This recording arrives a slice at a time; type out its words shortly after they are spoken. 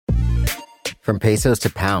From pesos to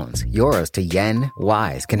pounds, euros to yen,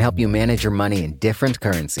 Wise can help you manage your money in different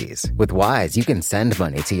currencies. With Wise, you can send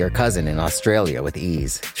money to your cousin in Australia with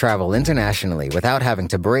ease, travel internationally without having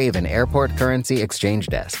to brave an airport currency exchange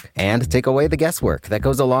desk, and take away the guesswork that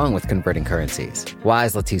goes along with converting currencies.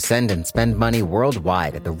 Wise lets you send and spend money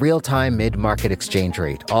worldwide at the real-time mid-market exchange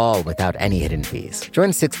rate, all without any hidden fees.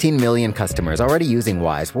 Join 16 million customers already using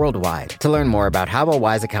Wise worldwide. To learn more about how a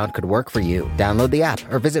Wise account could work for you, download the app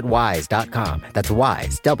or visit wise.com. That's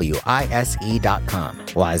Wise, WISE.com.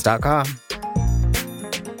 Wise.com.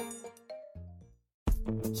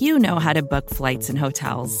 You know how to book flights and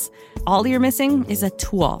hotels. All you're missing is a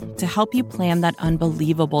tool to help you plan that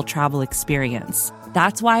unbelievable travel experience.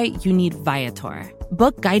 That's why you need Viator.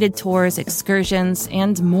 Book guided tours, excursions,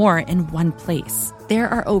 and more in one place. There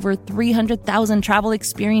are over 300,000 travel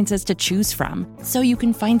experiences to choose from, so you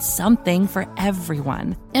can find something for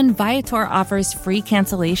everyone. And Viator offers free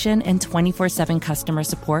cancellation and 24/7 customer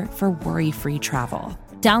support for worry-free travel.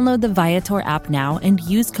 Download the Viator app now and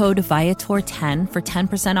use code Viator10 for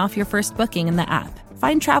 10% off your first booking in the app.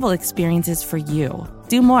 Find travel experiences for you.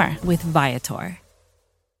 Do more with Viator.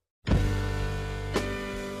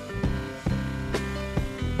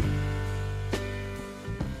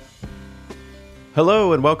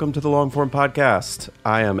 Hello and welcome to the Longform Podcast.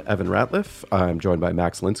 I am Evan Ratliff. I'm joined by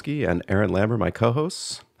Max Linsky and Aaron Lambert, my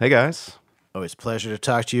co-hosts. Hey guys. Always a pleasure to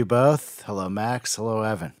talk to you both. Hello, Max. Hello,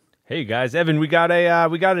 Evan. Hey guys, Evan, we got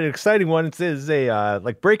an exciting one. It is a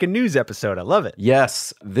like breaking news episode. I love it.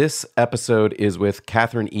 Yes, this episode is with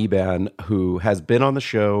Katherine Eban, who has been on the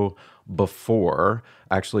show before.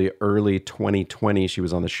 Actually, early 2020, she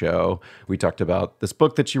was on the show. We talked about this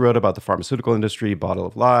book that she wrote about the pharmaceutical industry, Bottle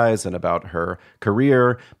of Lies, and about her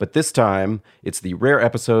career. But this time, it's the rare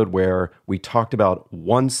episode where we talked about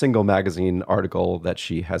one single magazine article that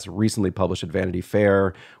she has recently published at Vanity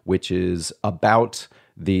Fair, which is about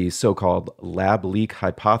the so-called lab leak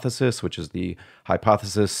hypothesis, which is the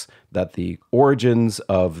hypothesis that the origins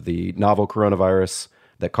of the novel coronavirus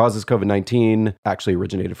that causes COVID-19 actually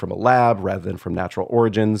originated from a lab rather than from natural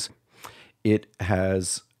origins. It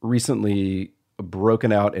has recently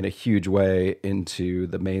broken out in a huge way into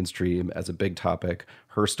the mainstream as a big topic.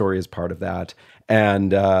 Her story is part of that.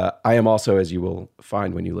 And I am also, as you will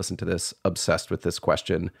find when you listen to this, obsessed with this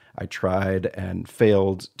question. I tried and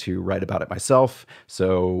failed to write about it myself,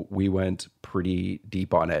 so we went pretty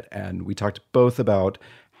deep on it. And we talked both about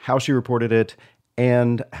how she reported it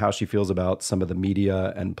and how she feels about some of the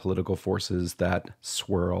media and political forces that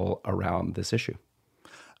swirl around this issue.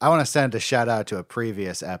 I want to send a shout out to a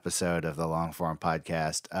previous episode of the Longform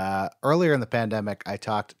Podcast. Earlier in the pandemic, I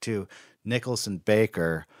talked to Nicholson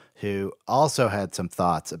Baker, who also had some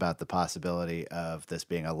thoughts about the possibility of this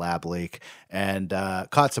being a lab leak and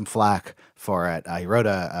caught some flack for it. He wrote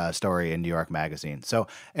a story in New York Magazine. So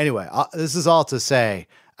anyway, this is all to say,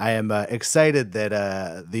 I am excited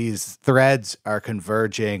that these threads are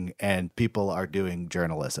converging and people are doing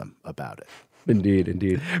journalism about it. Indeed,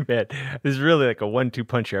 indeed. Man, this is really like a 1-2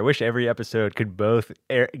 punch here. I wish every episode could both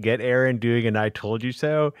get Aaron doing an I told you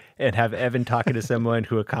so and have Evan talking to someone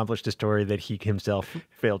who accomplished a story that he himself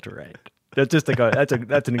failed to write. That's just like that's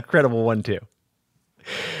an incredible 1-2.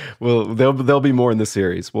 Well, there'll be more in this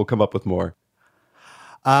series. We'll come up with more.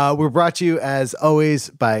 We're brought to you, as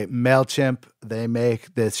always, by MailChimp. They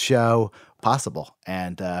make this show possible,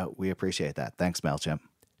 and we appreciate that. Thanks, MailChimp.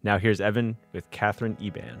 Now here's Evan with Katherine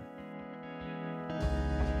Eban.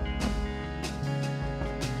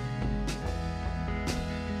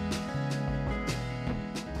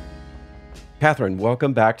 Katherine,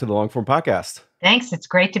 welcome back to the Longform Podcast. Thanks. It's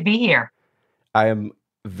great to be here. I am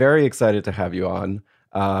very excited to have you on.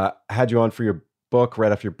 Had you on for your book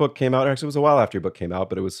right after your book came out. Actually, it was a while after your book came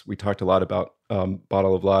out, but we talked a lot about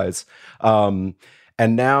Bottle of Lies. And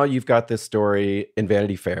now you've got this story in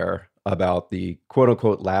Vanity Fair about the quote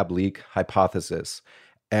unquote lab leak hypothesis.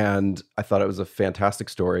 And I thought it was a fantastic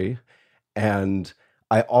story. And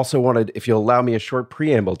I also wanted, if you'll allow me a short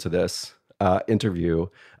preamble to this interview,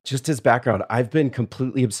 just as background, I've been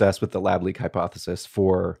completely obsessed with the lab leak hypothesis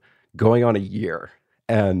for going on a year.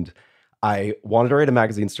 And I wanted to write a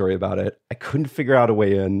magazine story about it. I couldn't figure out a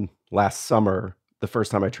way in last summer, the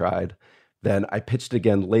first time I tried. Then I pitched it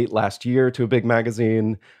again late last year to a big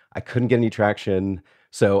magazine. I couldn't get any traction.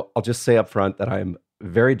 So I'll just say up front that I'm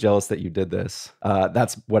very jealous that you did this.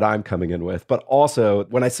 That's what I'm coming in with. But also,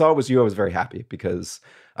 when I saw it was you, I was very happy because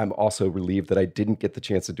I'm also relieved that I didn't get the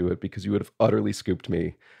chance to do it because you would have utterly scooped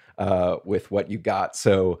me with what you got.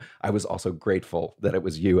 So I was also grateful that it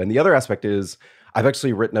was you. And the other aspect is I've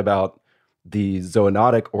actually written about the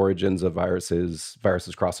zoonotic origins of viruses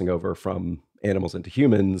crossing over from animals into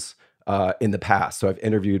humans in the past. So I've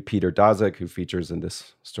interviewed Peter Daszak, who features in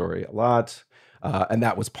this story a lot. And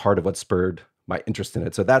that was part of what spurred my interest in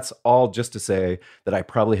it. So that's all just to say that I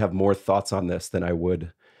probably have more thoughts on this than I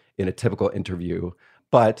would in a typical interview.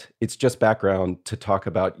 But it's just background to talk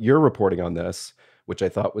about your reporting on this, which I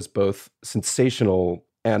thought was both sensational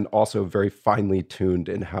and also very finely tuned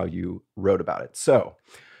in how you wrote about it. So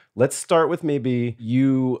let's start with maybe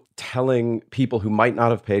you telling people who might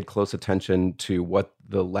not have paid close attention to what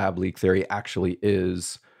the lab leak theory actually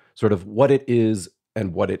is, sort of what it is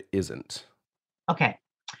and what it isn't. Okay.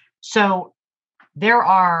 So there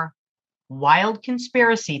are wild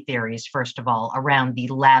conspiracy theories, first of all, around the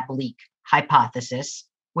lab leak hypothesis,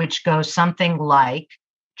 which goes something like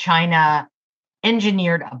China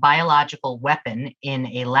engineered a biological weapon in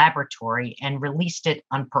a laboratory and released it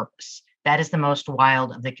on purpose. That is the most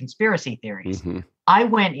wild of the conspiracy theories. Mm-hmm. I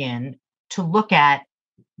went in to look at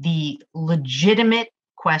the legitimate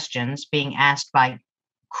questions being asked by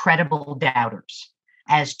credible doubters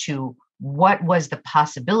as to what was the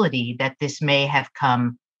possibility that this may have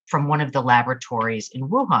come from one of the laboratories in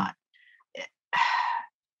Wuhan.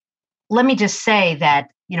 Let me just say that,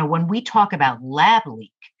 when we talk about lab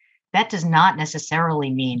leak, that does not necessarily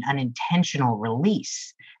mean an intentional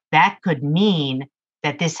release. That could mean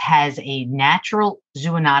that this has a natural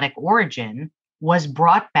zoonotic origin, was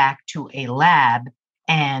brought back to a lab,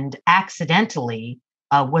 and accidentally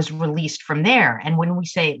was released from there. And when we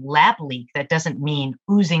say lab leak, that doesn't mean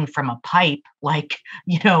oozing from a pipe like,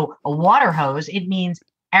 a water hose. It means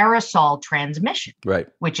aerosol transmission, Right.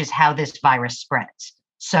 which is how this virus spreads.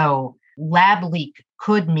 So lab leak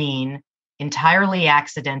could mean entirely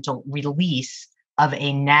accidental release of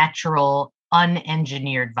a natural,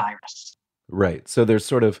 unengineered virus. Right. So there's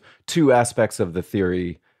sort of two aspects of the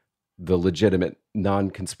theory, the legitimate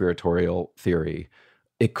non-conspiratorial theory.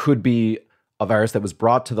 It could be a virus that was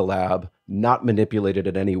brought to the lab, not manipulated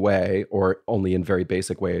in any way or only in very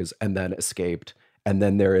basic ways, and then escaped. And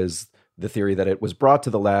then there is the theory that it was brought to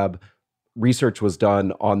the lab, research was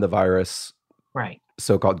done on the virus, Right.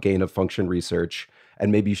 so-called gain of function research.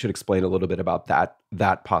 And maybe you should explain a little bit about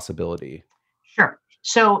that possibility. Sure.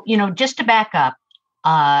 So, just to back up,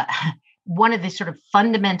 one of the sort of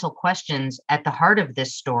fundamental questions at the heart of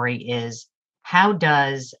this story is, how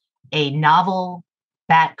does a novel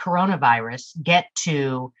bat coronavirus get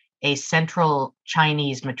to a central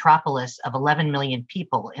Chinese metropolis of 11 million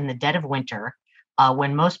people in the dead of winter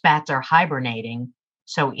when most bats are hibernating?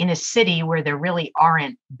 So in a city where there really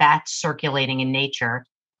aren't bats circulating in nature,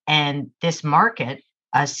 and this market,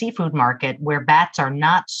 a seafood market where bats are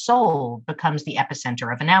not sold, becomes the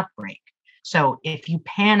epicenter of an outbreak. So if you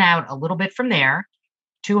pan out a little bit from there,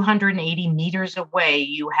 280 meters away,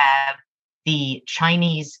 you have the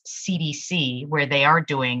Chinese CDC, where they are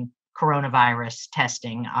doing coronavirus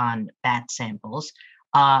testing on bat samples.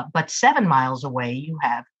 But 7 miles away, you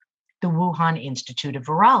have the Wuhan Institute of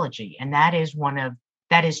Virology. And that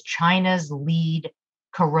is China's lead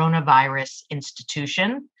coronavirus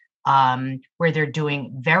institution, where they're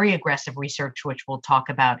doing very aggressive research, which we'll talk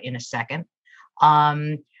about in a second.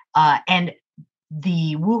 And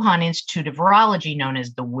the Wuhan Institute of Virology, known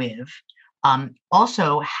as the WIV,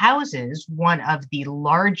 also houses one of the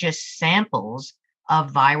largest samples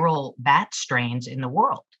of viral bat strains in the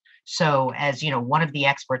world. So, as one of the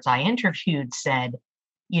experts I interviewed said,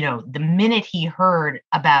 the minute he heard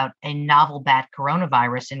about a novel bat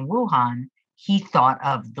coronavirus in Wuhan, he thought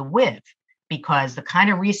of the WIV, because the kind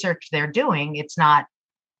of research they're doing, it's not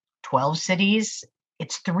 12 cities,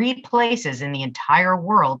 it's 3 places in the entire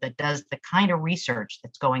world that does the kind of research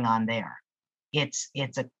that's going on there. It's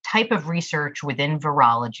a type of research within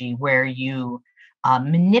virology where you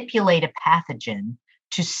manipulate a pathogen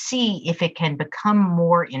to see if it can become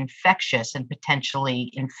more infectious and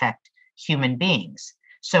potentially infect human beings.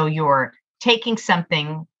 So you're taking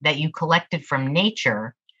something that you collected from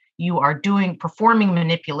nature, you are performing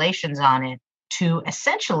manipulations on it to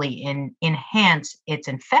essentially enhance its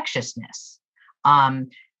infectiousness.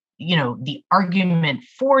 The argument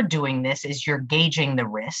for doing this is you're gauging the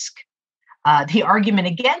risk. The argument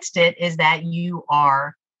against it is that you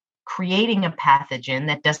are creating a pathogen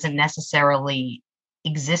that doesn't necessarily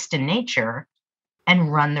exist in nature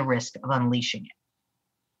and run the risk of unleashing it.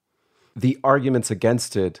 The arguments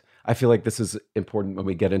against it, I feel like this is important when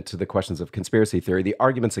we get into the questions of conspiracy theory. The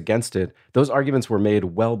arguments against it, those arguments were made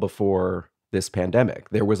well before this pandemic.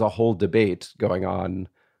 There was a whole debate going on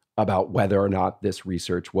about whether or not this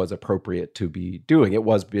research was appropriate to be doing. It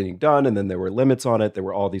was being done, and then there were limits on it. There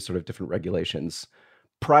were all these sort of different regulations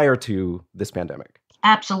prior to this pandemic.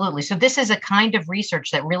 Absolutely. So this is a kind of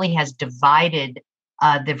research that really has divided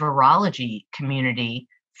the virology community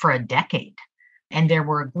for a decade. And there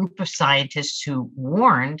were a group of scientists who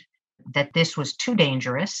warned that this was too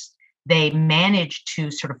dangerous. They managed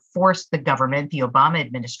to sort of force the government, the Obama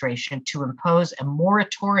administration, to impose a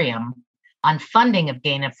moratorium on funding of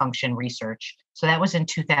gain of function research. So that was in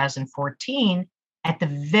 2014. At the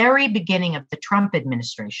very beginning of the Trump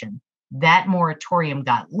administration, that moratorium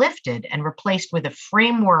got lifted and replaced with a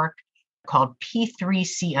framework called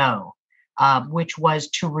P3CO, which was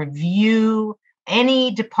to review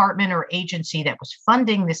any department or agency that was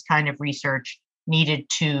funding this kind of research needed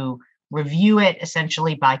to review it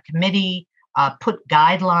essentially by committee, put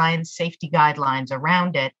guidelines, safety guidelines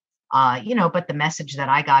around it. But the message that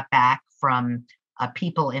I got back from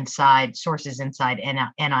sources inside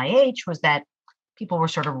NIH was that people were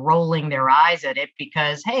sort of rolling their eyes at it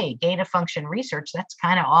because, hey, gain of function research, that's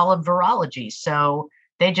kind of all of virology. So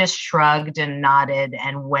they just shrugged and nodded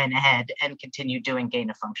and went ahead and continued doing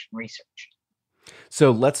gain of function research.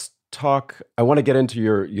 So let's talk. I want to get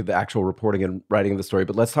into the actual reporting and writing of the story,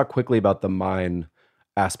 but let's talk quickly about the mine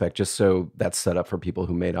aspect, just so that's set up for people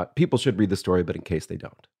who may not. People should read the story, but in case they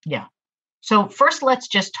don't. Yeah. So first, let's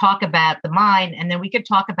just talk about the mine, and then we could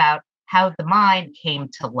talk about how the mine came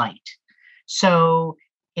to light. So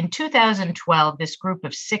in 2012, this group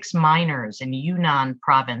of 6 miners in Yunnan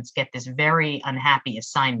province get this very unhappy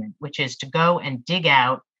assignment, which is to go and dig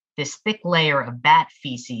out this thick layer of bat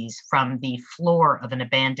feces from the floor of an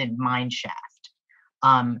abandoned mine shaft.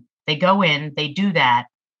 They go in, they do that,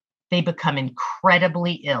 they become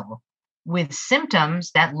incredibly ill with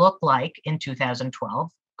symptoms that look like, in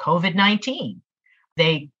 2012, COVID-19.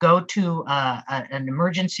 They go to an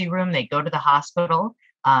emergency room, they go to the hospital.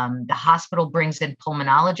 The hospital brings in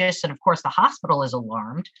pulmonologists, and of course the hospital is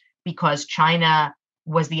alarmed because China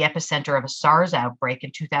was the epicenter of a SARS outbreak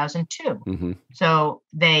in 2002. Mm-hmm. So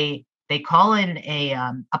they call in a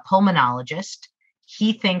pulmonologist.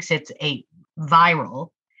 He thinks it's a viral.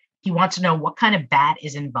 He wants to know what kind of bat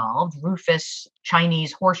is involved. Rufous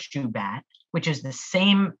Chinese horseshoe bat, which is the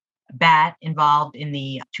same bat involved in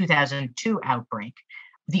the 2002 outbreak.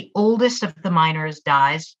 The oldest of the miners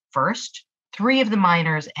dies first. 3 of the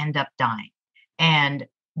miners end up dying. And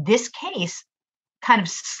this case kind of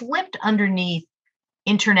slipped underneath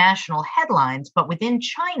international headlines, but within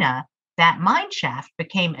China, that mine shaft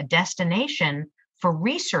became a destination for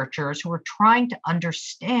researchers who were trying to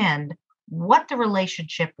understand what the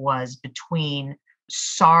relationship was between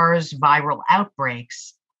SARS viral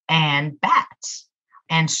outbreaks and bats.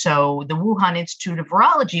 And so the Wuhan Institute of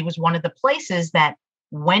Virology was one of the places that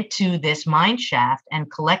went to this mine shaft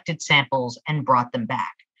and collected samples and brought them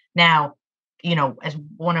back. Now, as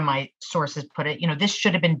one of my sources put it, this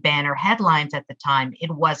should have been banner headlines at the time.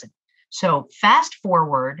 It wasn't. So fast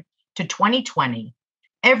forward to 2020,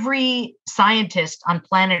 every scientist on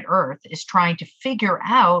planet Earth is trying to figure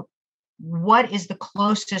out what is the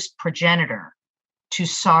closest progenitor to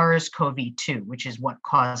SARS-CoV-2, which is what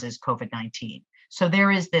causes COVID-19. So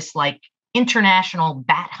there is this international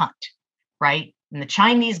bat hunt, right? And the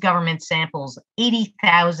Chinese government samples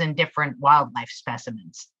 80,000 different wildlife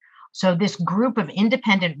specimens. So this group of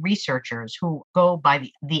independent researchers who go by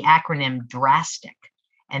the acronym DRASTIC,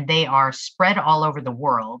 and they are spread all over the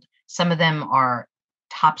world. Some of them are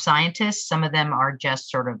top scientists. Some of them are just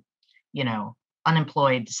sort of,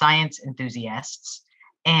 unemployed science enthusiasts.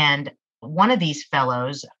 And one of these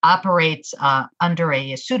fellows operates under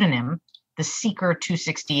a pseudonym, the Seeker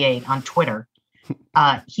 268 on Twitter.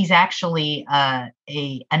 He's actually an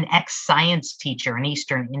ex-science teacher in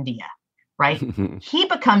Eastern India, right? He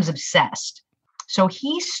becomes obsessed. So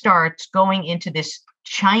he starts going into this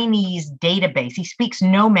Chinese database. He speaks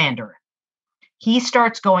no Mandarin. He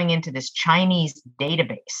starts going into this Chinese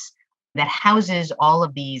database that houses all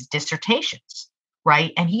of these dissertations,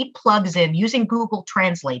 right? And he plugs in, using Google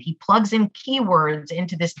Translate, he plugs in keywords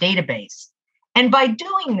into this database. And by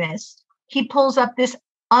doing this, he pulls up this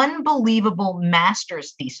unbelievable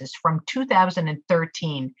master's thesis from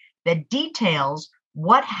 2013 that details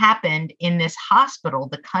what happened in this hospital,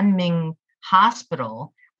 the Kunming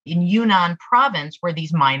Hospital in Yunnan province, where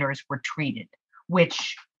these miners were treated,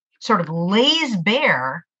 which sort of lays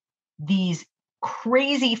bare these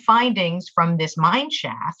crazy findings from this mine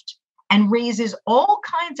shaft and raises all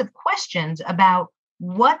kinds of questions about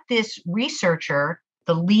what this researcher,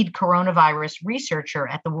 the lead coronavirus researcher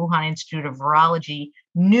at the Wuhan Institute of Virology,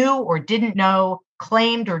 knew or didn't know,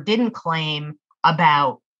 claimed or didn't claim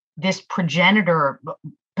about this potential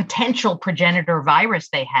progenitor virus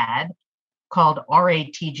they had called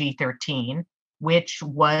RATG13, which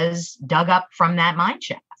was dug up from that mine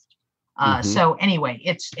shaft. So anyway,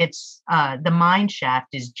 it's the mine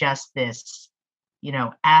shaft is just this,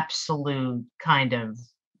 absolute kind of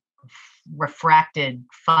refracted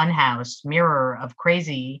funhouse mirror of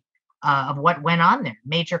crazy of what went on there.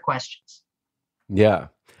 Major questions. Yeah.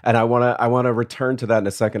 And I want to return to that in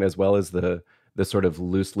a second, as well as the sort of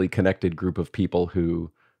loosely connected group of people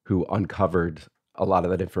who uncovered a lot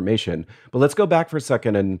of that information. But let's go back for a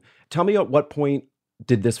second and tell me, at what point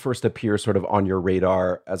did this first appear sort of on your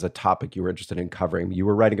radar as a topic you were interested in covering? You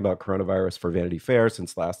were writing about coronavirus for Vanity Fair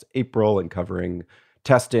since last April and covering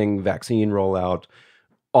testing, vaccine rollout,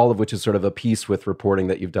 all of which is sort of a piece with reporting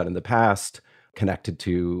that you've done in the past connected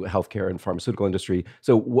to healthcare and pharmaceutical industry.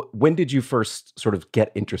 So when did you first sort of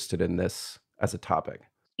get interested in this as a topic?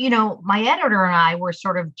 You know, my editor and I were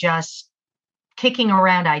sort of just kicking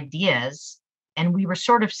around ideas, and we were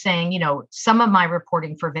sort of saying, you know, some of my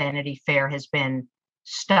reporting for Vanity Fair has been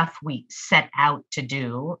stuff we set out to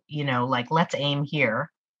do, you know, like let's aim here.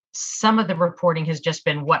 Some of the reporting has just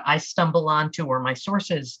been what I stumble onto or my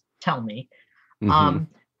sources tell me. You know,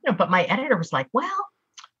 but my editor was like, well,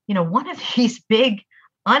 you know, one of these big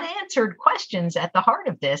unanswered questions at the heart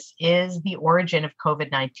of this is the origin of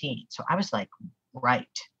COVID-19. So I was like, right.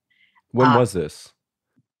 When was this?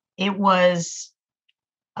 It was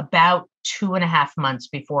about 2.5 months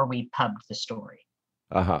before we pubbed the story.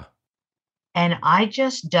 Uh-huh. And I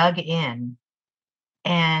just dug in,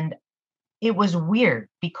 and it was weird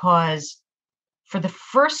because for the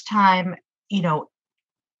first time, you know,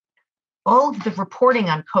 all of the reporting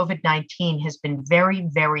on COVID-19 has been very,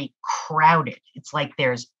 very crowded. It's like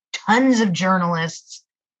there's tons of journalists,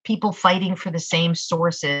 people fighting for the same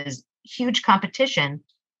sources, huge competition.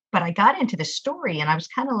 But I got into the story and I was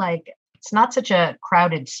kind of like, it's not such a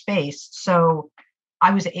crowded space. So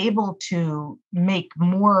I was able to make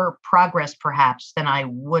more progress perhaps than I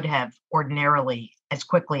would have ordinarily as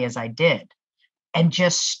quickly as I did, and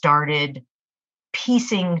just started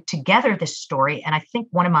piecing together this story. And I think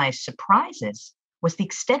one of my surprises was the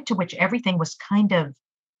extent to which everything was kind of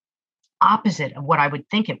opposite of what I would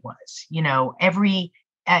think it was. You know,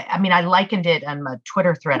 I mean, I likened it on a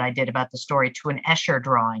Twitter thread I did about the story to an Escher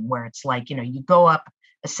drawing, where it's like, you know, you go up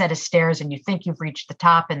a set of stairs and you think you've reached the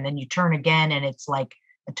top, and then you turn again and it's like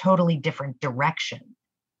a totally different direction.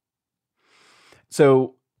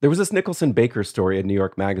 So there was this Nicholson Baker story in New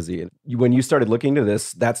York Magazine. When you started looking into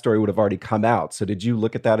this, that story would have already come out. So did you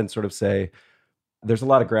look at that and sort of say, there's a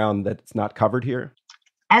lot of ground that's not covered here?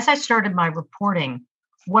 As I started my reporting,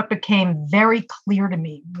 what became very clear to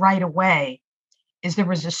me right away is there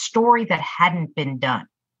was a story that hadn't been done.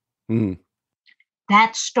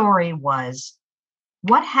 That story was,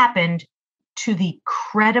 what happened to the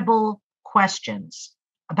credible questions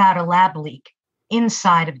about a lab leak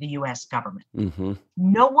inside of the US government?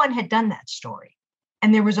 No one had done that story.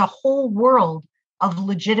 And there was a whole world of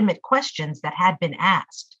legitimate questions that had been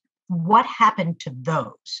asked. What happened to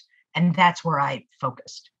those? And that's where I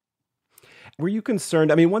focused. Were you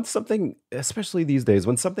concerned? I mean, once something, especially these days,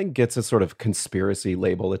 when something gets a sort of conspiracy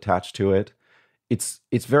label attached to it, it's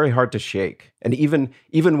very hard to shake. And even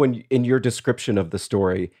when in your description of the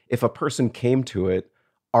story, if a person came to it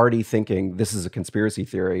already thinking this is a conspiracy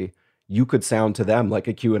theory, you could sound to them like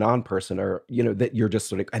a QAnon person, or, you know, that you're just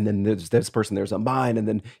sort of, and then there's this person, there's a mine, and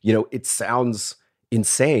then, you know, it sounds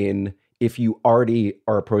insane if you already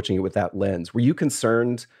are approaching it with that lens. Were you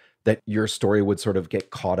concerned that your story would sort of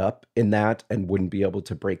get caught up in that and wouldn't be able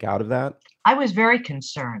to break out of that? I was very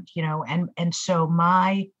concerned, you know, and so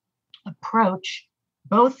my approach,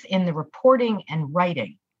 both in the reporting and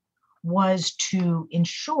writing, was to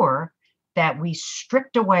ensure that we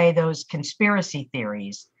stripped away those conspiracy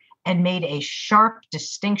theories and made a sharp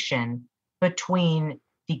distinction between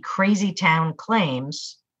the crazy town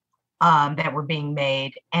claims that were being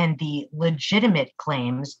made and the legitimate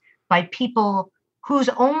claims by people whose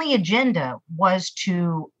only agenda was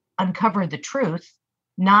to uncover the truth,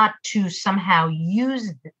 not to somehow use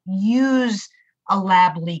a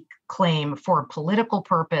lab leak claim for a political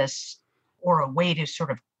purpose or a way to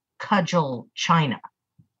sort of cudgel China.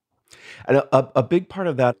 And a big part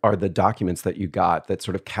of that are the documents that you got that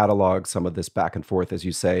sort of catalog some of this back and forth, as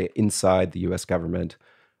you say, inside the US government,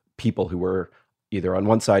 people who were either on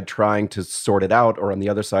one side trying to sort it out or on the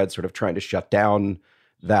other side sort of trying to shut down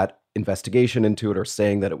that investigation into it or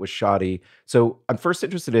saying that it was shoddy. So I'm first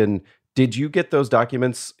interested in, did you get those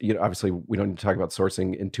documents? You know, obviously we don't need to talk about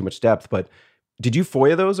sourcing in too much depth, but did you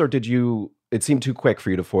FOIA those, or it seemed too quick for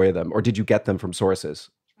you to FOIA them, or did you get them from sources?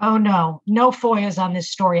 Oh, no FOIAs on this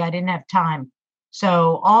story. I didn't have time.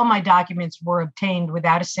 So all my documents were obtained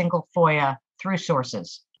without a single FOIA through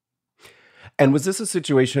sources. And was this a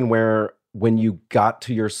situation where when you got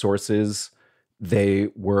to your sources, they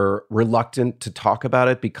were reluctant to talk about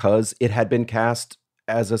it because it had been cast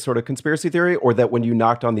as a sort of conspiracy theory, or that when you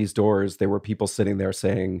knocked on these doors, there were people sitting there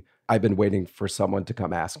saying, I've been waiting for someone to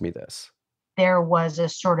come ask me this? There was a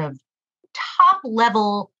sort of top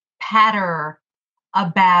level patter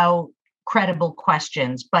about credible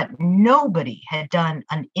questions, but nobody had done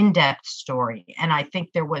an in-depth story. And I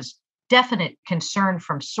think there was definite concern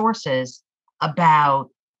from sources about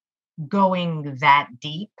going that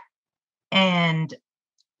deep. And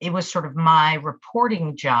it was sort of my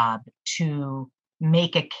reporting job to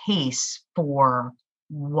make a case for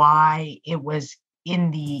why it was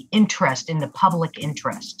in the public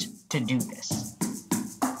interest to do this.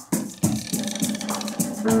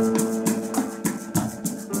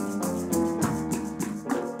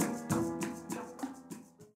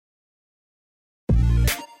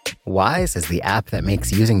 Wise is the app that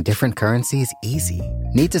makes using different currencies easy.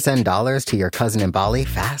 Need to send dollars to your cousin in Bali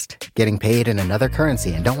fast? Getting paid in another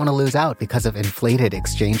currency and don't want to lose out because of inflated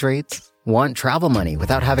exchange rates? Want travel money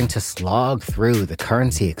without having to slog through the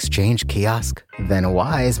currency exchange kiosk? Then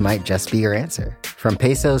Wise might just be your answer. From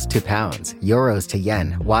pesos to pounds, euros to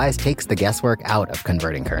yen, Wise takes the guesswork out of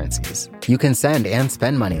converting currencies. You can send and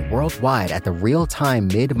spend money worldwide at the real-time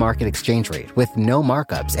mid-market exchange rate with no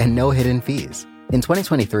markups and no hidden fees. In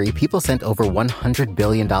 2023, people sent over $100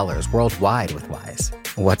 billion worldwide with Wise.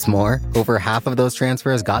 What's more, over half of those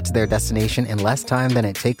transfers got to their destination in less time than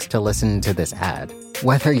it takes to listen to this ad.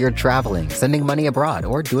 Whether you're traveling, sending money abroad,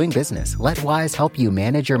 or doing business, let Wise help you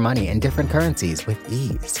manage your money in different currencies with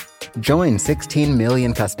ease. Join 16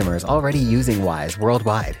 million customers already using Wise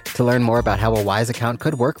worldwide. To learn more about how a Wise account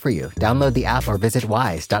could work for you, download the app or visit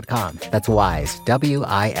wise.com. That's Wise,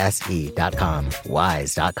 WISE.com.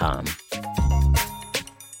 Wise.com.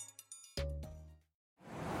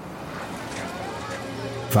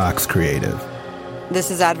 Fox Creative. This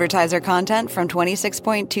is advertiser content from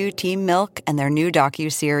 26.2 Team Milk and their new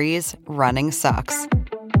docuseries, Running Sucks.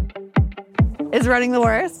 Is running the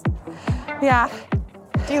worst? Yeah.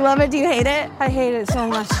 Do you love it? Do you hate it? I hate it so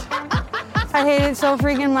much. I hate it so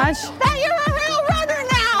freaking much. That you're a real runner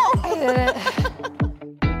now! I hated it.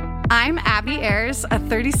 I'm Abby Ayers, a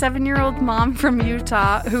 37-year-old mom from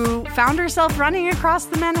Utah who found herself running across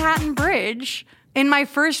the Manhattan Bridge in my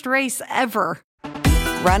first race ever.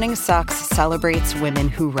 Running Sucks celebrates women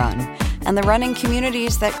who run and the running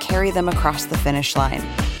communities that carry them across the finish line.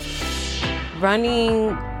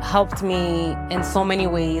 Running helped me in so many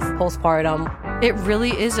ways postpartum. It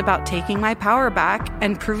really is about taking my power back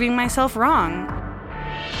and proving myself wrong.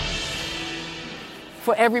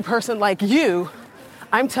 For every person like you,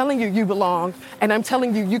 I'm telling you you belong, and I'm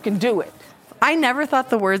telling you you can do it. I never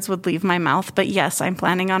thought the words would leave my mouth, but yes, I'm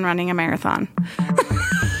planning on running a marathon.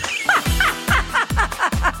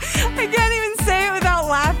 I can't even say it without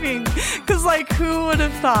laughing, because, who would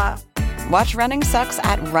have thought? Watch Running Sucks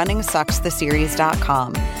at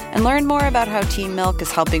runningsuckstheseries.com and learn more about how Team Milk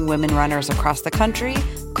is helping women runners across the country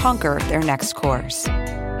conquer their next course.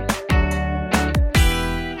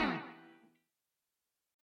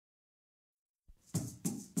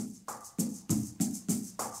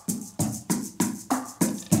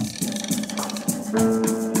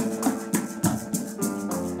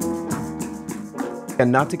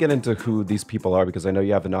 And not to get into who these people are, because I know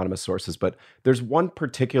you have anonymous sources, but there's one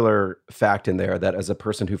particular fact in there that, as a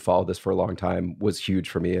person who followed this for a long time, was huge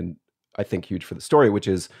for me and I think huge for the story, which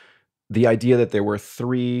is the idea that there were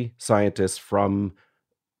 3 scientists from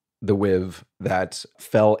the WIV that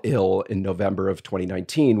fell ill in November of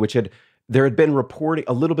 2019, there had been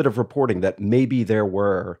a little bit of reporting that maybe there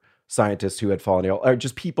were scientists who had fallen ill, or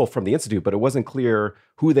just people from the Institute, but it wasn't clear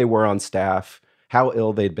who they were on staff, how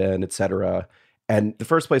ill they'd been, et cetera. And the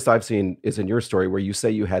first place I've seen is in your story, where you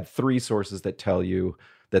say you had 3 sources that tell you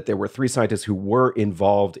that there were 3 scientists who were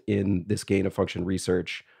involved in this gain of function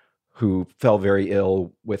research who fell very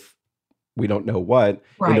ill with we don't know what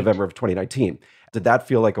in November of 2019. Did that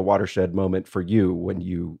feel like a watershed moment for you when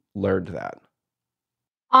you learned that?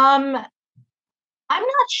 I'm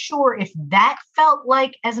not sure if that felt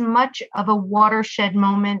like as much of a watershed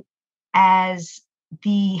moment as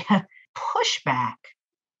the pushback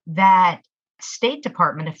that State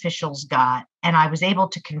Department officials got, and I was able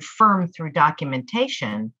to confirm through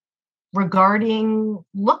documentation regarding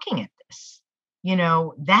looking at this.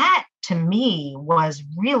 That to me was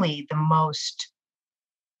really the most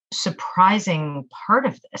surprising part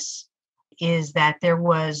of this, is that there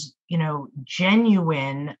was,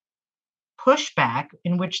 genuine pushback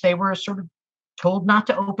in which they were sort of told not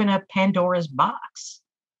to open up Pandora's box,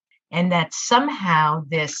 and that somehow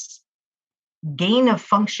this gain of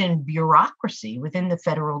function bureaucracy within the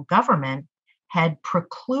federal government had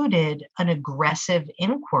precluded an aggressive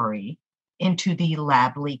inquiry into the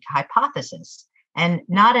lab leak hypothesis. and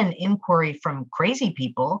not an inquiry from crazy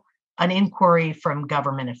people, an inquiry from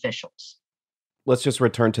government officials. Let's just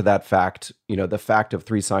return to that fact, the fact of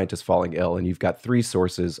 3 scientists falling ill, and you've got 3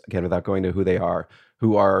 sources, again, without going to who they are,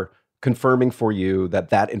 who are confirming for you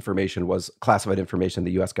that information was classified information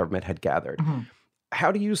the US government had gathered. Mm-hmm.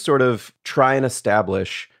 How do you sort of try and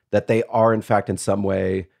establish that they are, in fact, in some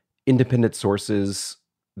way, independent sources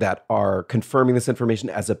that are confirming this information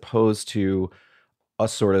as opposed to a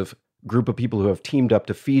sort of group of people who have teamed up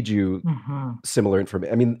to feed you similar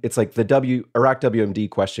information? I mean, it's like the Iraq WMD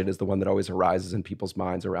question is the one that always arises in people's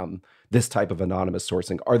minds around this type of anonymous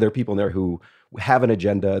sourcing. Are there people in there who have an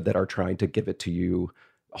agenda that are trying to give it to you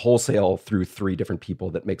wholesale through 3 different people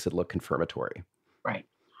that makes it look confirmatory? Right.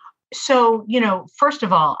 So, first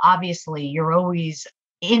of all, obviously, you're always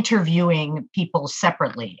interviewing people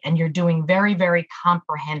separately, and you're doing very, very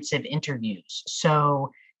comprehensive interviews.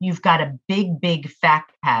 So you've got a big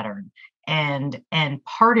fact pattern. And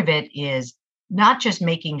part of it is not just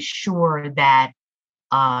making sure that,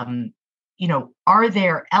 are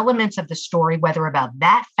there elements of the story, whether about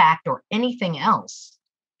that fact or anything else,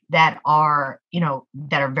 that are at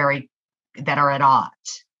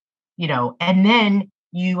odds, and then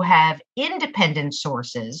you have independent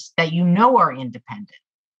sources that are independent,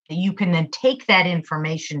 that you can then take that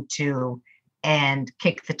information to and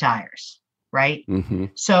kick the tires, right? Mm-hmm.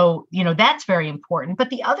 So, that's very important. But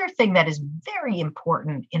the other thing that is very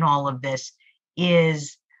important in all of this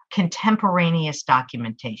is contemporaneous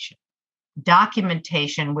documentation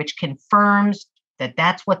which confirms that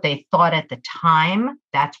that's what they thought at the time,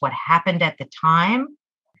 that's what happened at the time,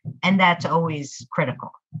 and that's always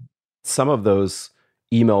critical. Some of those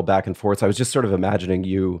email back and forths, I was just sort of imagining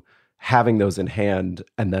you having those in hand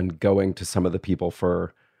and then going to some of the people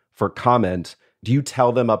for comment. Do you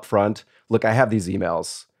tell them up front, look, I have these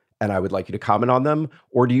emails and I would like you to comment on them?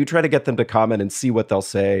 Or do you try to get them to comment and see what they'll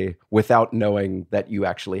say without knowing that you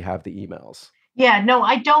actually have the emails? Yeah, no,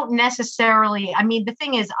 I don't necessarily. I mean, the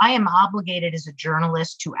thing is, I am obligated as a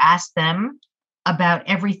journalist to ask them about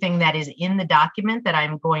everything that is in the document that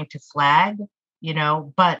I'm going to flag,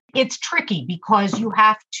 but it's tricky because you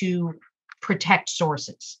have to protect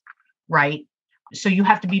sources, right? So you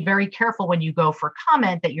have to be very careful when you go for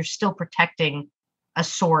comment that you're still protecting a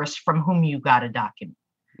source from whom you got a document.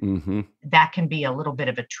 Mm-hmm. That can be a little bit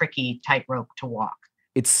of a tricky tightrope to walk.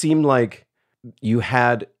 It seemed like you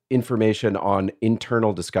had information on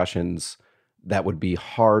internal discussions that would be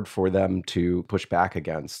hard for them to push back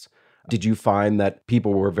against. Did you find that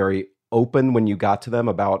people were very open when you got to them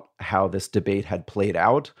about how this debate had played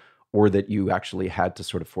out, or that you actually had to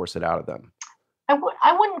sort of force it out of them?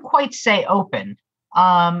 I wouldn't quite say open.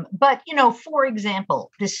 But, for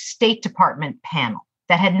example, this State Department panel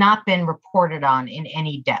that had not been reported on in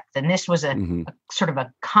any depth. And this was a sort of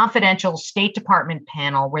a confidential State Department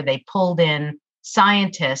panel where they pulled in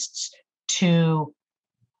scientists to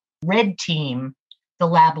red team the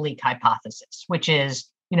lab leak hypothesis, which is,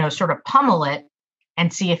 sort of pummel it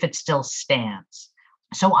and see if it still stands.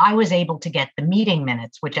 So I was able to get the meeting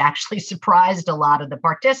minutes, which actually surprised a lot of the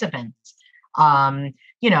participants.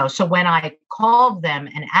 So when I called them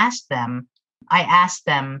and asked them, my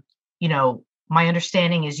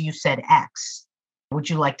understanding is you said X. Would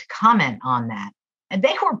you like to comment on that? And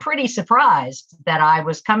they were pretty surprised that I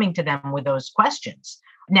was coming to them with those questions.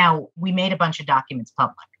 Now, we made a bunch of documents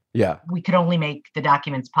public. Yeah. We could only make the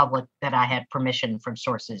documents public that I had permission from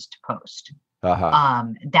sources to post.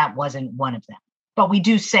 That wasn't one of them. But we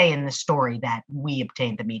do say in the story that we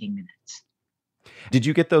obtained the meeting minutes. Did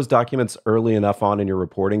you get those documents early enough on in your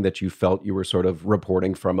reporting that you felt you were sort of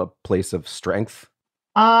reporting from a place of strength?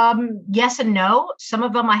 Yes and no. Some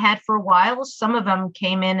of them I had for a while. Some of them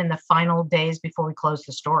came in the final days before we closed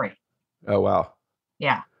the story. Oh, wow.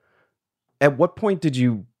 Yeah. At what point did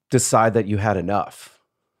you decide that you had enough?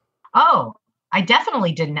 Oh, I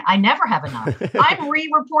definitely didn't. I never have enough. I'm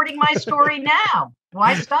re-reporting my story now.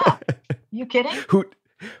 Why stop? You kidding?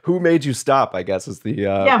 Who made you stop, I guess, is the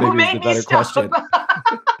who made me stop? Question.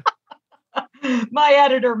 My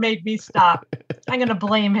editor made me stop. I'm going to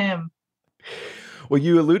blame him. Well,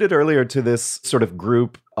 you alluded earlier to this sort of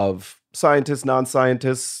group of scientists,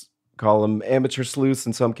 non-scientists, call them amateur sleuths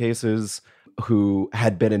in some cases, who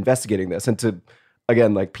had been investigating this. And to,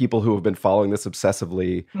 again, like people who have been following this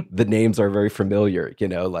obsessively, the names are very familiar,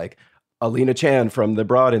 like Alina Chan from the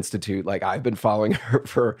Broad Institute. Like I've been following her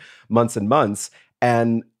for months and months.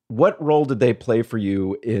 And what role did they play for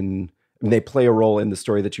you they play a role in the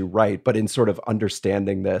story that you write, but in sort of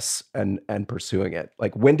understanding this and pursuing it?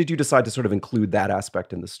 Like, when did you decide to sort of include that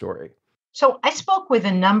aspect in the story? So I spoke with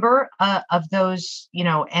a number of those,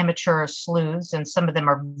 amateur sleuths, and some of them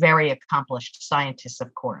are very accomplished scientists,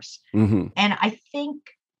 of course. Mm-hmm. And I think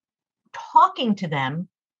talking to them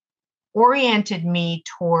oriented me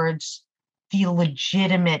towards the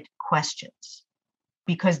legitimate questions,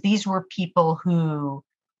 because these were people who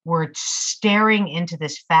were staring into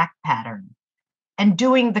this fact pattern and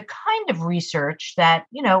doing the kind of research that,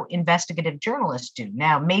 investigative journalists do.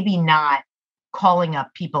 Now, maybe not calling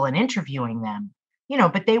up people and interviewing them,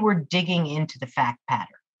 but they were digging into the fact pattern.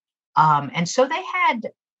 And so they had,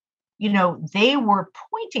 they were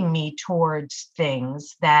pointing me towards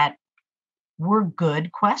things that were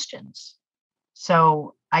good questions.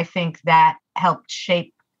 So I think that helped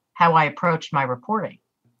shape how I approached my reporting.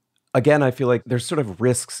 Again, I feel like there's sort of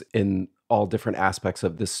risks in all different aspects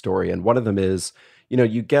of this story. And one of them is,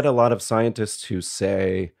 you get a lot of scientists who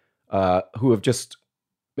say, who have just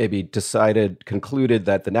maybe concluded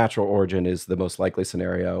that the natural origin is the most likely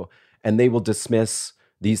scenario, and they will dismiss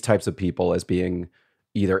these types of people as being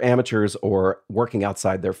either amateurs or working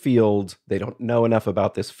outside their field. They don't know enough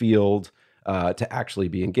about this field to actually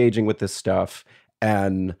be engaging with this stuff.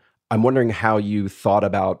 And I'm wondering how you thought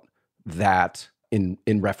about that in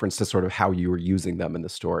reference to sort of how you were using them in the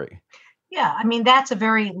story. Yeah, I mean, that's a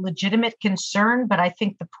very legitimate concern, but I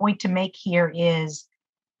think the point to make here is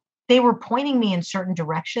they were pointing me in certain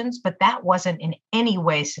directions, but that wasn't in any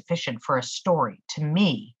way sufficient for a story to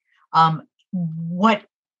me. What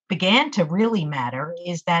began to really matter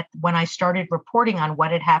is that when I started reporting on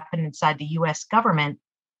what had happened inside the US government,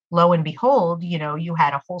 lo and behold, you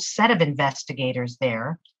had a whole set of investigators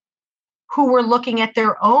there who were looking at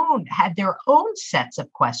had their own sets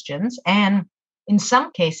of questions. And in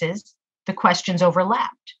some cases, the questions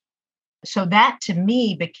overlapped. So that to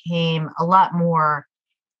me became a lot more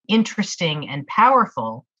interesting and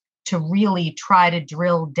powerful to really try to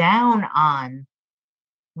drill down on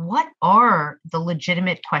what are the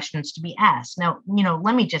legitimate questions to be asked. Now,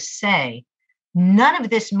 let me just say, none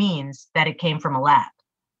of this means that it came from a lab.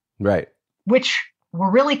 Right. Which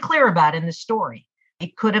we're really clear about in the story.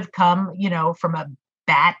 It could have come, from a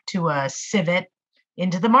bat to a civet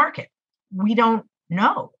into the market. We don't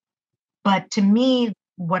know. But to me,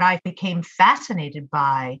 what I became fascinated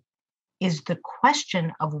by is the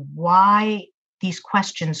question of why these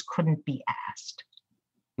questions couldn't be asked.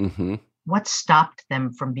 Mm-hmm. What stopped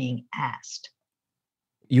them from being asked?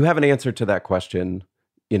 You have an answer to that question,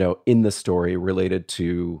 in the story related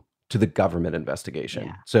to the government investigation.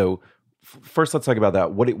 Yeah. So first, let's talk about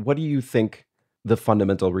that. What do you think the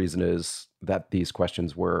fundamental reason is that these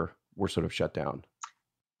questions were sort of shut down?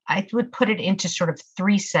 I would put it into sort of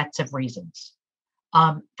three sets of reasons.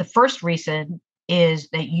 The first reason is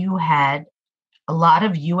that you had a lot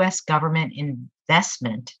of US government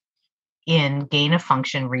investment in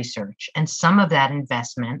gain-of-function research, and some of that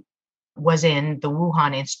investment was in the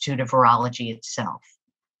Wuhan Institute of Virology itself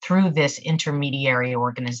through this intermediary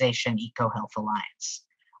organization, EcoHealth Alliance.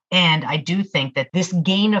 And I do think that this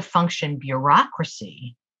gain-of-function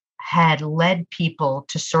bureaucracy had led people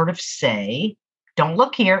to sort of say, don't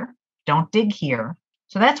look here, don't dig here.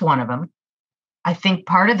 So that's one of them. I think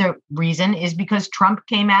part of the reason is because Trump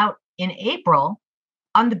came out in April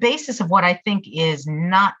on the basis of what I think is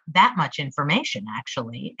not that much information,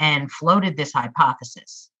 actually, and floated this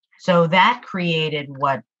hypothesis. So that created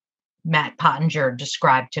what Matt Pottinger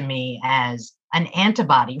described to me as an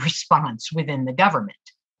antibody response within the government,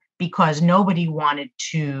 because nobody wanted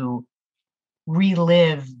to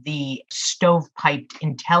relive the stovepiped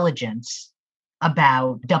intelligence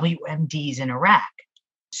about WMDs in Iraq.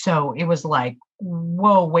 So it was like,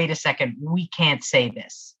 whoa, wait a second, we can't say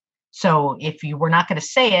this. So if you were not going to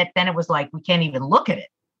say it, then it was like, we can't even look at it.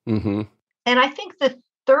 Mm-hmm. And I think the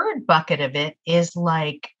third bucket of it is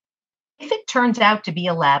like, if it turns out to be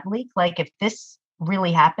a lab leak, like if this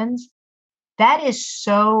really happens, that is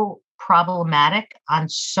so problematic on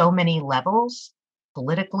so many levels,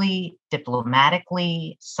 politically,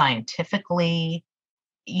 diplomatically, scientifically.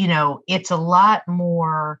 It's a lot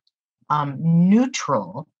more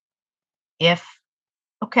neutral if,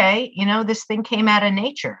 okay, this thing came out of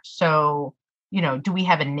nature. So, do we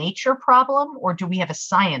have a nature problem or do we have a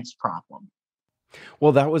science problem?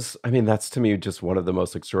 Well, that's to me just one of the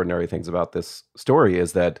most extraordinary things about this story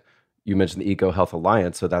is that you mentioned the EcoHealth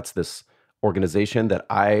Alliance. So that's this organization that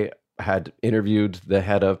I had interviewed the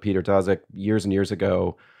head of, Peter Daszak, years and years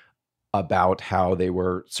ago about how they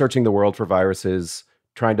were searching the world for viruses,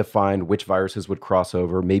 trying to find which viruses would cross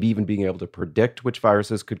over, maybe even being able to predict which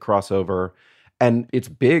viruses could cross over. And it's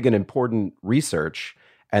big and important research.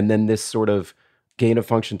 And then this sort of gain of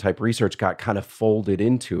function type research got kind of folded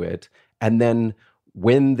into it. And then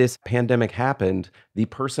when this pandemic happened, the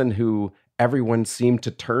person who everyone seemed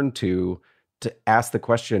to turn to ask the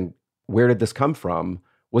question, where did this come from,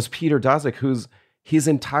 was Peter Daszak, whose his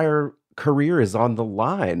entire career is on the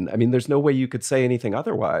line. I mean, there's no way you could say anything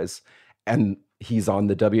otherwise. And he's on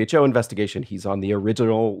the WHO investigation. He's on the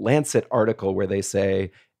original Lancet article where they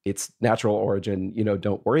say it's natural origin,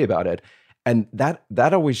 don't worry about it. And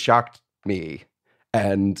that always shocked me.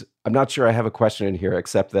 And I'm not sure I have a question in here,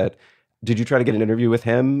 except that, did you try to get an interview with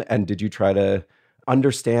him? And did you try to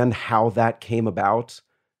understand how that came about?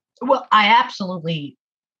 Well, I absolutely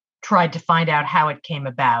tried to find out how it came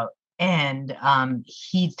about. And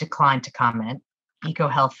he declined to comment.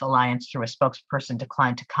 EcoHealth Alliance, through a spokesperson,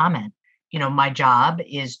 declined to comment. My job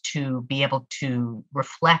is to be able to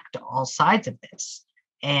reflect all sides of this.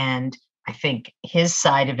 And I think his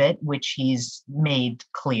side of it, which he's made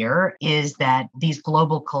clear, is that these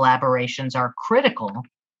global collaborations are critical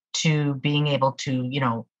to being able to,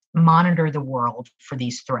 monitor the world for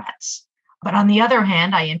these threats. But on the other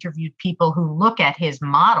hand, I interviewed people who look at his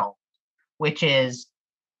model, which is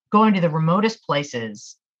going to the remotest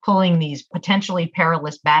places, pulling these potentially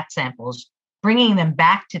perilous bat samples, bringing them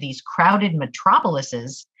back to these crowded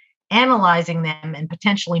metropolises, analyzing them and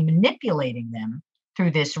potentially manipulating them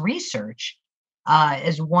through this research.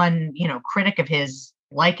 As one, critic of his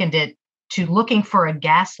likened it to looking for a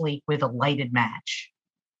gas leak with a lighted match.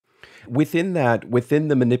 Within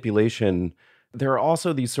the manipulation, there are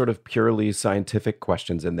also these sort of purely scientific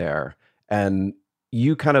questions in there. And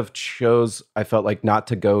you kind of chose, I felt like, not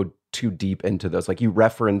to go too deep into those. Like, you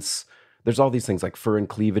reference, there's all these things like furin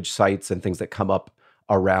cleavage sites and things that come up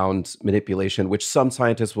around manipulation, which some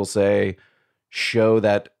scientists will say show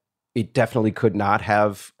that it definitely could not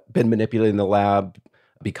have been manipulated in the lab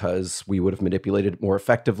because we would have manipulated it more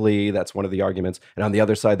effectively. That's one of the arguments. And on the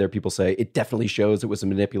other side, there are people say it definitely shows it was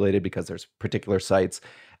manipulated because there's particular sites.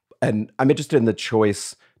 And I'm interested in the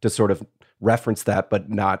choice to sort of reference that,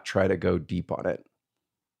 but not try to go deep on it.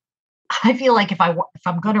 I feel like if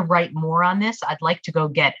I'm going to write more on this, I'd like to go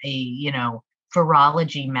get a,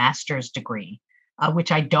 virology master's degree,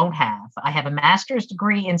 which I don't have. I have a master's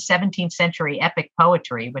degree in 17th century epic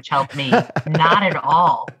poetry, which helped me not at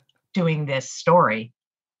all doing this story.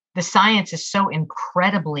 The science is so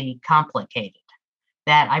incredibly complicated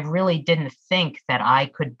that I really didn't think that I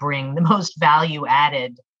could bring the most value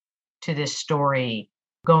added to this story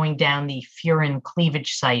going down the furin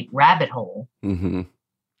cleavage site rabbit hole. Mm-hmm.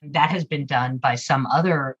 That has been done by some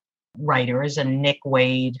other writers, and Nick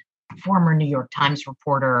Wade, former New York Times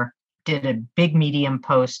reporter, did a big Medium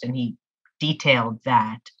post and he detailed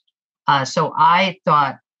that. So I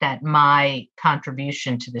thought that my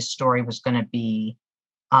contribution to this story was going to be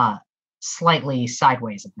slightly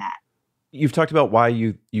sideways of that. You've talked about why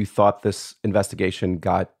you thought this investigation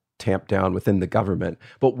got tamped down within the government,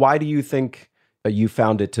 but why do you think you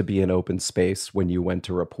found it to be an open space when you went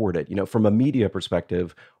to report it? From a media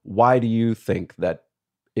perspective, why do you think that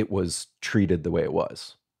it was treated the way it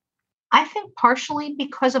was? I think partially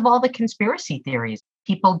because of all the conspiracy theories.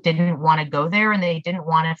 People didn't want to go there and they didn't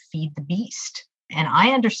want to feed the beast. And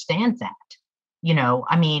I understand that.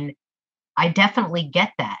 I definitely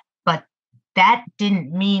get that. But that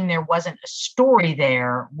didn't mean there wasn't a story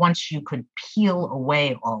there once you could peel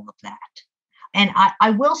away all of that. And I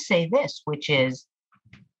will say this, which is,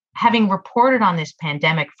 having reported on this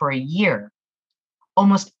pandemic for a year,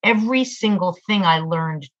 almost every single thing I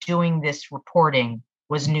learned doing this reporting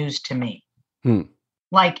was news to me.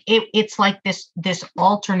 Like it's like this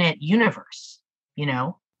alternate universe,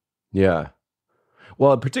 Yeah.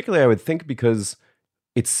 Well, particularly I would think because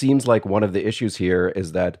it seems like one of the issues here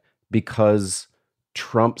is that because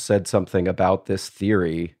Trump said something about this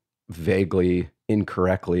theory vaguely,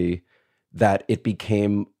 incorrectly, that it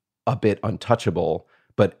became a bit untouchable.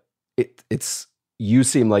 But it's you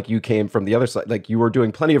seem like you came from the other side, like you were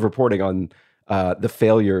doing plenty of reporting on the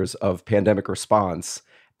failures of pandemic response,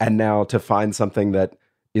 and now to find something that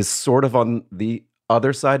is sort of on the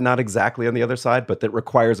other side, not exactly on the other side, but that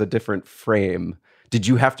requires a different frame. Did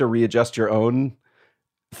you have to readjust your own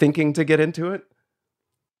thinking to get into it?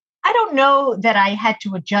 I don't know that I had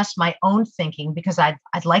to adjust my own thinking, because I'd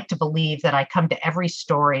like to believe that I come to every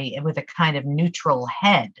story with a kind of neutral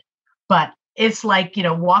head. But it's like,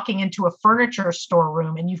 walking into a furniture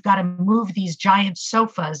storeroom and you've got to move these giant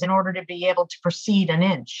sofas in order to be able to proceed an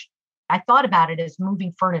inch. I thought about it as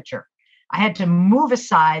moving furniture. I had to move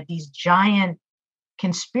aside these giant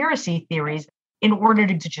conspiracy theories in order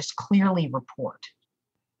to just clearly report.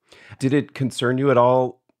 Did it concern you at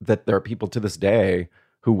all that there are people to this day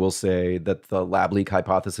who will say that the lab leak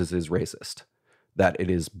hypothesis is racist? that it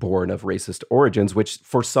is born of racist origins, which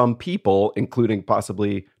for some people, including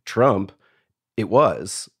possibly Trump, it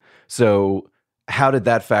was. So how did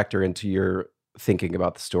that factor into your thinking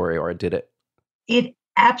about the story, or did it? It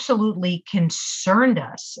absolutely concerned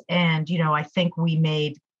us. And, I think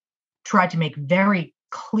we tried to make very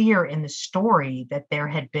clear in the story that there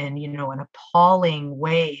had been, an appalling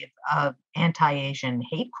wave of anti-Asian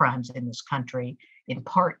hate crimes in this country, in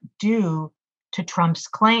part due to Trump's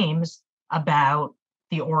claims about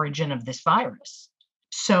the origin of this virus.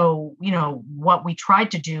 So, what we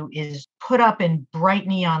tried to do is put up in bright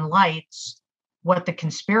neon lights what the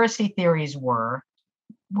conspiracy theories were.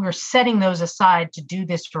 We're setting those aside to do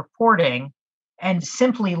this reporting and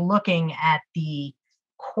simply looking at the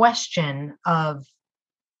question of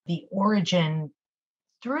the origin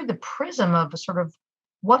through the prism of sort of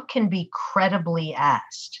what can be credibly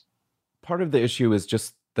asked. Part of the issue is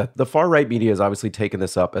just that the far-right media has obviously taken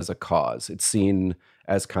this up as a cause. It's seen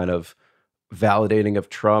as kind of validating of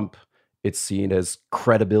Trump. It's seen as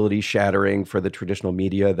credibility shattering for the traditional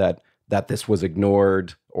media that this was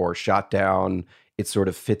ignored or shot down. It sort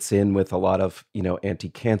of fits in with a lot of,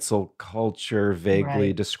 anti-cancel culture,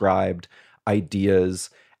 vaguely described ideas.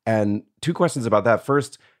 And two questions about that.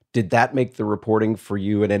 First, did that make the reporting for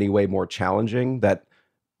you in any way more challenging, that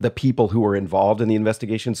the people who were involved in the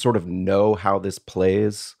investigation sort of know how this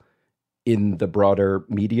plays in the broader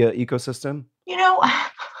media ecosystem?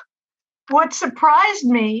 What surprised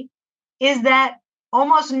me is that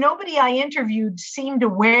almost nobody I interviewed seemed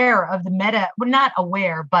aware of the not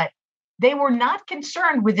aware, but they were not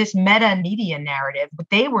concerned with this meta media narrative, but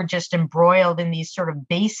they were just embroiled in these sort of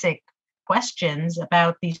basic questions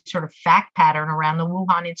about these sort of fact pattern around the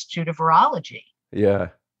Wuhan Institute of Virology. Yeah.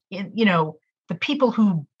 The people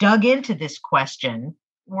who dug into this question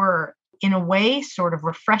were, in a way, sort of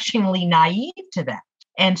refreshingly naive to that.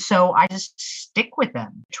 And so I just stick with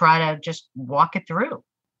them, try to just walk it through.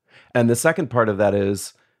 And the second part of that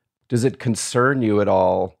is, does it concern you at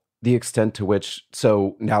all the extent to which,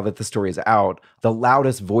 so now that the story is out, the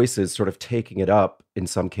loudest voices sort of taking it up in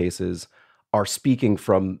some cases are speaking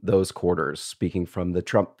from those quarters, speaking from the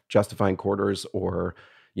Trump justifying quarters, or,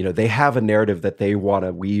 they have a narrative that they want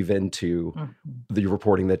to weave into the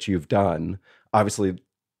reporting that you've done. Obviously,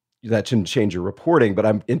 that shouldn't change your reporting, but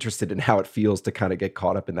I'm interested in how it feels to kind of get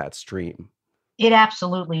caught up in that stream. It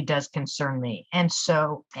absolutely does concern me. And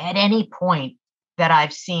so at any point that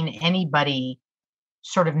I've seen anybody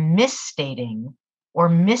sort of misstating or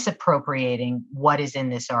misappropriating what is in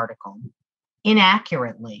this article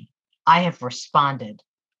inaccurately, I have responded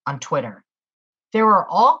on Twitter. There are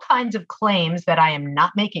all kinds of claims that I am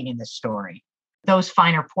not making in this story. Those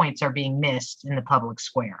finer points are being missed in the public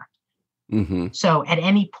square. Mm-hmm. So at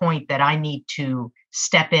any point that I need to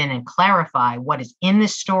step in and clarify what is in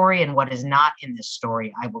this story and what is not in this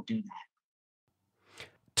story, I will do that.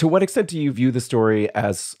 To what extent do you view the story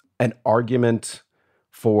as an argument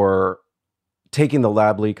for taking the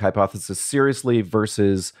lab leak hypothesis seriously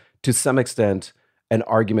versus, to some extent, an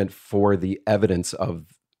argument for the evidence of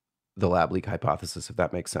the lab leak hypothesis, if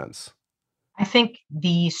that makes sense? I think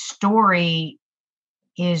the story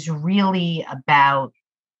is really about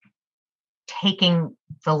taking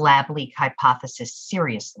the lab leak hypothesis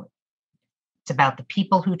seriously. It's about the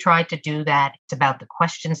people who tried to do that. It's about the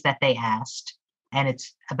questions that they asked. And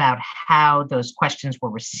it's about how those questions were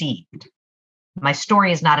received. My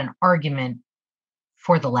story is not an argument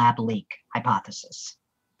for the lab leak hypothesis.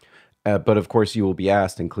 But of course, you will be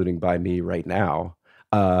asked, including by me right now,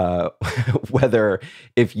 whether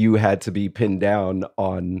if you had to be pinned down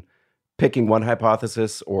on picking one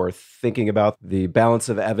hypothesis or thinking about the balance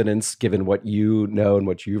of evidence, given what you know and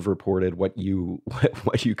what you've reported, what you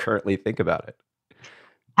currently think about it.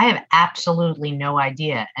 I have absolutely no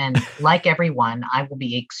idea. And like everyone, I will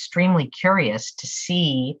be extremely curious to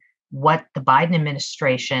see what the Biden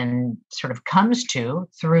administration sort of comes to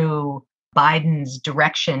through Biden's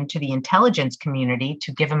direction to the intelligence community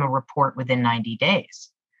to give him a report within 90 days.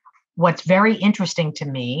 What's very interesting to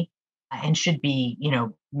me and should be,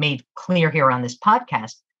 made clear here on this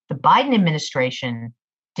podcast, the Biden administration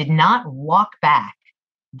did not walk back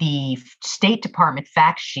the State Department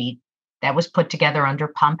fact sheet that was put together under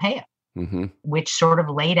Pompeo, which sort of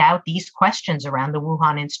laid out these questions around the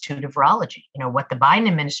Wuhan Institute of Virology. What the Biden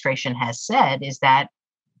administration has said is that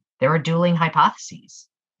there are dueling hypotheses,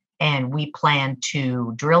 and we plan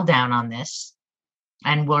to drill down on this,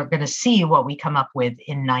 and we're going to see what we come up with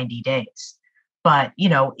in 90 days. But,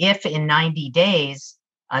 if in 90 days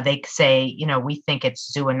they say, we think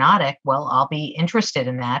it's zoonotic, well, I'll be interested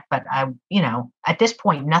in that. But at this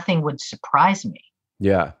point, nothing would surprise me.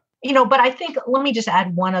 Yeah. But I think, let me just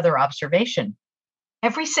add one other observation.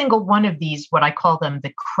 every single one of these, what I call them,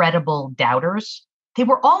 the credible doubters, they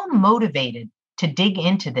were all motivated to dig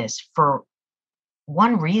into this for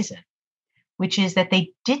one reason, which is that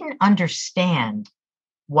they didn't understand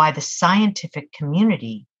why the scientific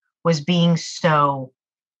community was being so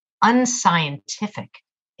unscientific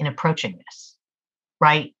in approaching this,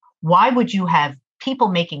 right? Why would you have people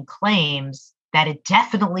making claims that it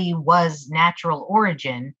definitely was natural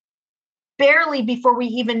origin barely before we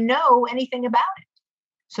even know anything about it?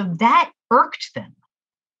 So that irked them.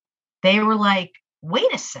 They were like,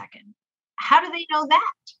 wait a second, how do they know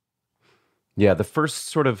that? Yeah, the first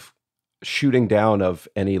sort of shooting down of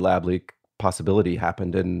any lab leak possibility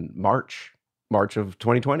happened in March of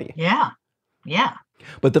 2020. Yeah.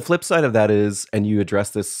 But the flip side of that is, and you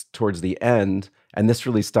addressed this towards the end, and this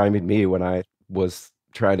really stymied me when I was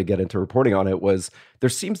trying to get into reporting on it, was there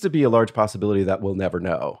seems to be a large possibility that we'll never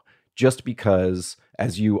know. Just because,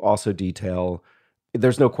 as you also detail,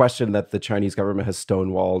 there's no question that the Chinese government has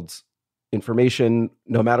stonewalled information,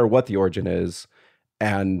 no matter what the origin is,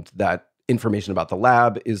 and that information about the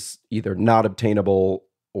lab is either not obtainable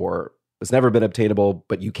or has never been obtainable,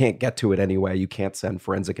 but you can't get to it anyway. You can't send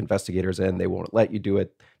forensic investigators in. They won't let you do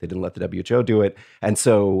it. They didn't let the WHO do it. And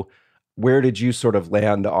so where did you sort of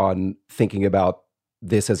land on thinking about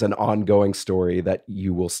this as an ongoing story that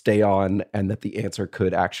you will stay on and that the answer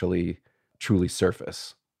could actually truly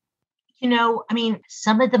surface? You know, I mean,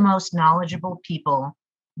 some of the most knowledgeable people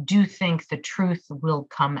do think the truth will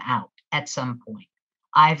come out at some point.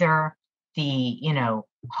 Either the,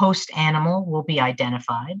 host animal will be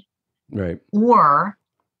identified, right, or,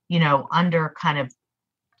 under kind of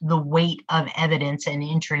the weight of evidence and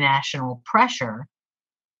international pressure,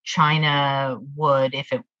 China would,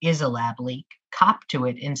 if it is a lab leak, cop to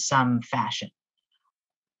it in some fashion.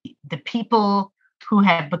 The people who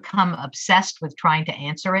have become obsessed with trying to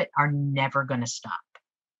answer it are never going to stop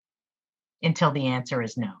until the answer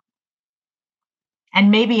is known.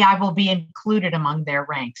 And maybe I will be included among their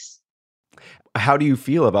ranks. How do you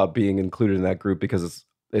feel about being included in that group? Because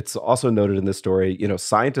it's also noted in this story,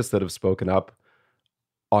 scientists that have spoken up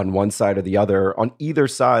on one side or the other, on either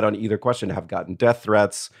side, on either question, have gotten death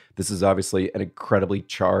threats. This is obviously an incredibly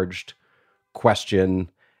charged question,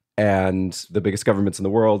 and the biggest governments in the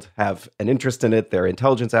world have an interest in it. Their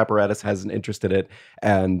intelligence apparatus has an interest in it,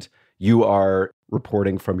 and you are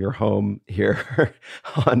reporting from your home here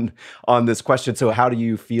on this question. So how do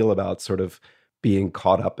you feel about sort of being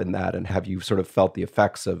caught up in that, and have you sort of felt the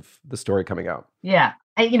effects of the story coming out? Yeah.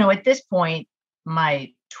 At this point,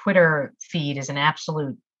 my Twitter feed is an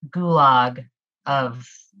absolute gulag of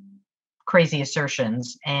crazy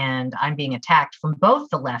assertions, and I'm being attacked from both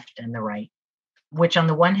the left and the right, which on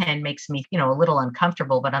the one hand makes me, a little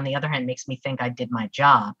uncomfortable, but on the other hand makes me think I did my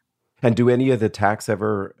job. And do any of the attacks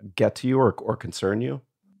ever get to you or concern you?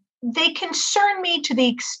 They concern me to the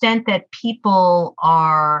extent that people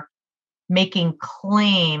are making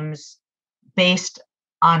claims based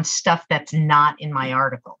on stuff that's not in my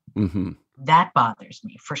article. Mm-hmm. That bothers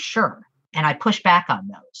me for sure. And I push back on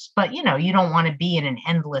those. But, you don't want to be in an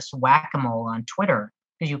endless whack-a-mole on Twitter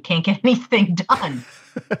because you can't get anything done.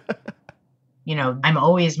 I'm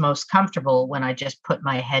always most comfortable when I just put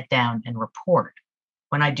my head down and report.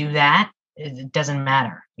 When I do that, it doesn't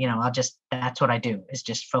matter. That's what I do, is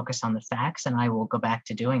just focus on the facts, and I will go back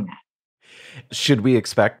to doing that. Should we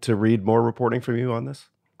expect to read more reporting from you on this?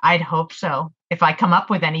 I'd hope so. If I come up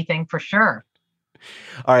with anything, for sure.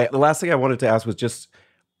 All right. The last thing I wanted to ask was just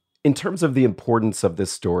in terms of the importance of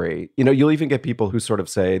this story. You'll even get people who sort of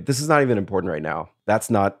say, this is not even important right now. That's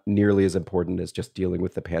not nearly as important as just dealing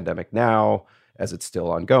with the pandemic now, as it's still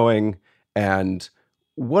ongoing. And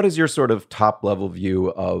what is your sort of top level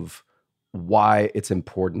view of why it's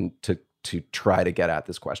important to try to get at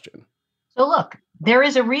this question? So look, there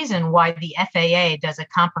is a reason why the FAA does a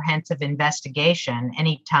comprehensive investigation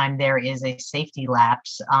anytime there is a safety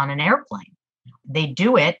lapse on an airplane. They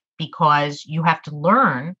do it because you have to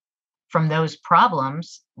learn from those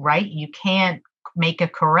problems, right? You can't make a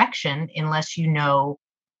correction unless you know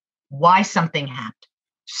why something happened.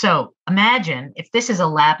 So imagine if this is a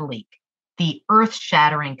lab leak, the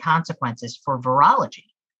earth-shattering consequences for virology,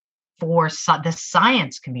 for the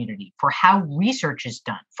science community, for how research is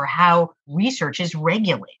done, for how research is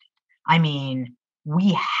regulated. I mean,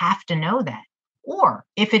 we have to know that. Or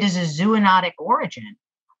if it is a zoonotic origin,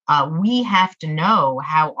 we have to know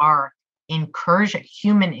how our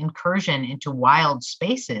human incursion into wild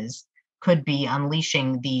spaces could be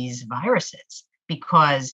unleashing these viruses.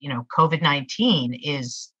 Because, COVID-19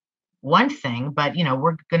 is one thing, but,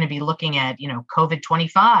 we're going to be looking at,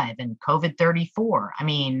 COVID-25 and COVID-34. I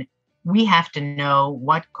mean, we have to know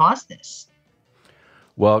what caused this.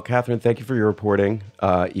 Well, Catherine, thank you for your reporting,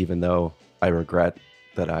 even though I regret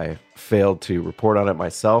that I failed to report on it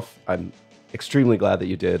myself. I'm extremely glad that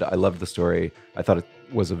you did. I loved the story. I thought it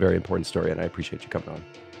was a very important story, and I appreciate you coming on.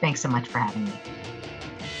 Thanks so much for having me.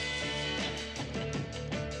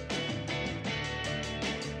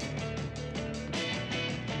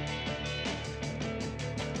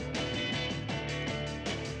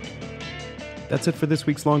 That's it for this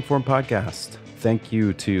week's Longform podcast. Thank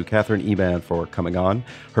you to Catherine Eban for coming on.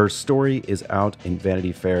 Her story is out in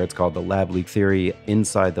Vanity Fair. It's called The Lab Leak Theory: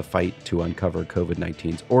 Inside the Fight to Uncover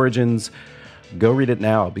COVID-19's Origins. Go read it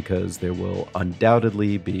now, because there will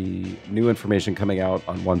undoubtedly be new information coming out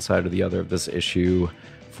on one side or the other of this issue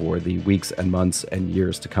for the weeks and months and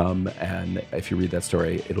years to come. And if you read that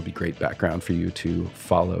story, it'll be great background for you to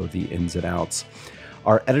follow the ins and outs.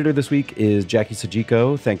 Our editor this week is Jackie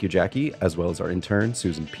Sajiko. Thank you, Jackie, as well as our intern,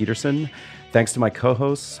 Susan Peterson. Thanks to my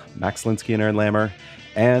co-hosts, Max Linsky and Aaron Lammer,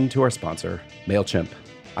 and to our sponsor, MailChimp.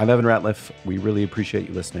 I'm Evan Ratliff. We really appreciate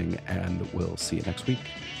you listening, and we'll see you next week.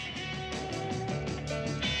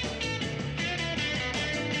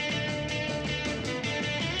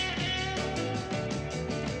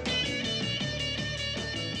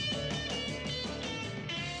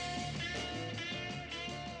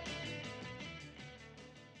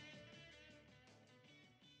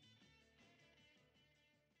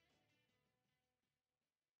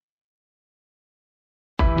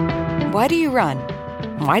 Why do you run?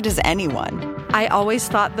 Why does anyone? I always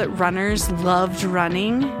thought that runners loved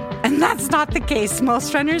running, and that's not the case.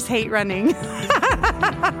 Most runners hate running,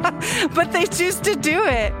 but they choose to do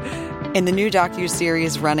it. In the new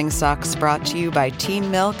docuseries Running Sucks, brought to you by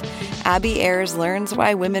Teen Milk, Abby Ayers learns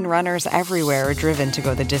why women runners everywhere are driven to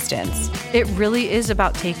go the distance. It really is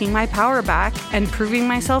about taking my power back and proving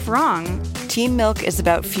myself wrong. Teen Milk is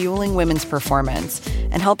about fueling women's performance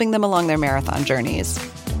and helping them along their marathon journeys.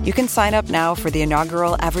 You can sign up now for the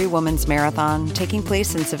inaugural Every Woman's Marathon, taking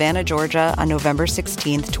place in Savannah, Georgia on November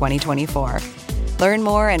 16th, 2024. Learn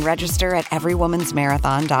more and register at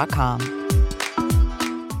everywomansmarathon.com.